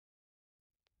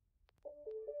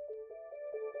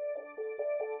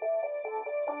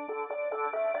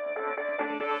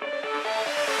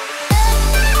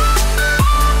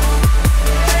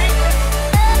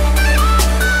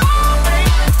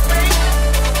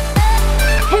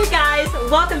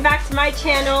welcome back to my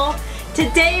channel.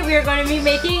 Today we are going to be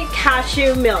making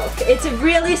cashew milk. It's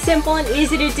really simple and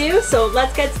easy to do, so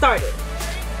let's get started.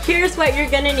 Here's what you're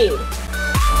going to need.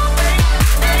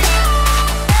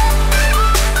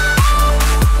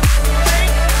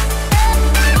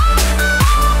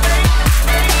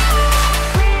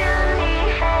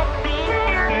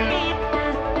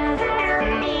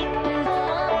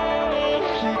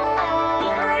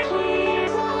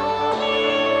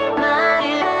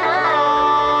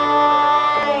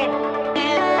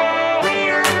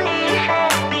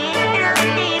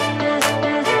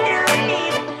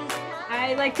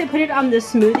 To put it on the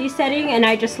smoothie setting, and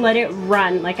I just let it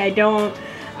run. Like, I don't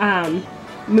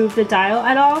move the dial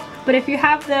at all. But if you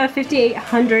have the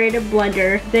 5800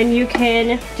 blender, then you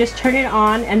can just turn it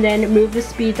on and then move the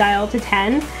speed dial to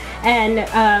 10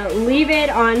 and leave it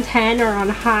on 10 or on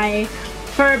high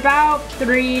for about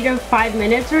 3 to 5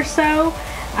 minutes or so,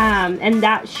 and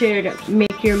that should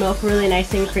make your milk really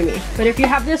nice and creamy. But if you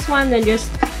have this one, then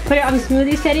just put it on the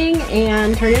smoothie setting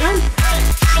and turn it on.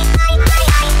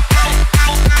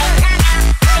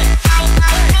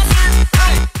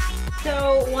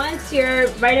 Once your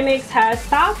Vitamix has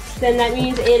stopped, then that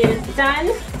means it is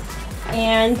done,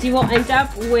 and you will end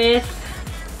up with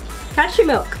cashew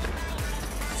milk.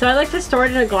 So I like to store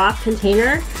it in a glass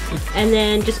container and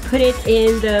then just put it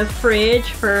in the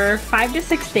fridge for 5 to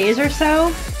 6 days or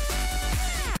so.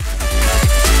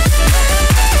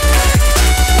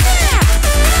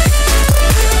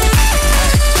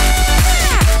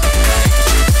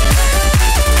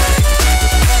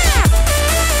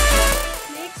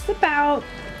 About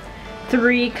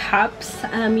 3 cups.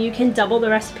 You can double the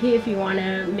recipe if you want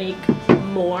to make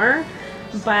more,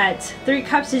 but 3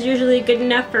 cups is usually good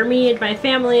enough for me and my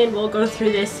family, and we'll go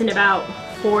through this in about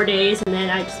 4 days, and then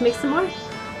I just make some more.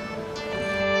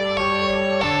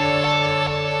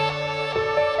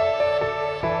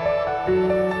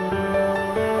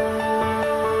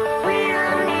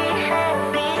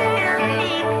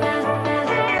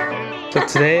 So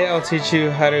today I'll teach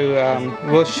you how to,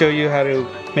 we'll show you how to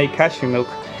make cashew milk.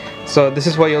 So this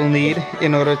is what you'll need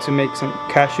in order to make some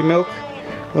cashew milk.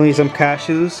 You'll need some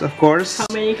cashews, of course. How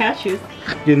many cashews?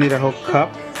 You'll need a whole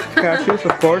cup of cashews,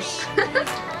 of course.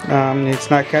 It's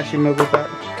not cashew milk without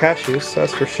cashews,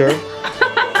 that's for sure.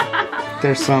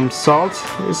 There's some salt.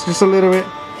 It's just a little bit.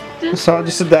 Salt,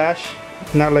 just a dash.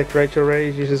 Not like Rachel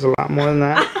Ray uses a lot more than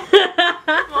that.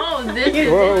 Oh, this is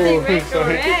Rachel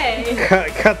Ray.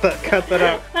 Cut that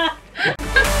out.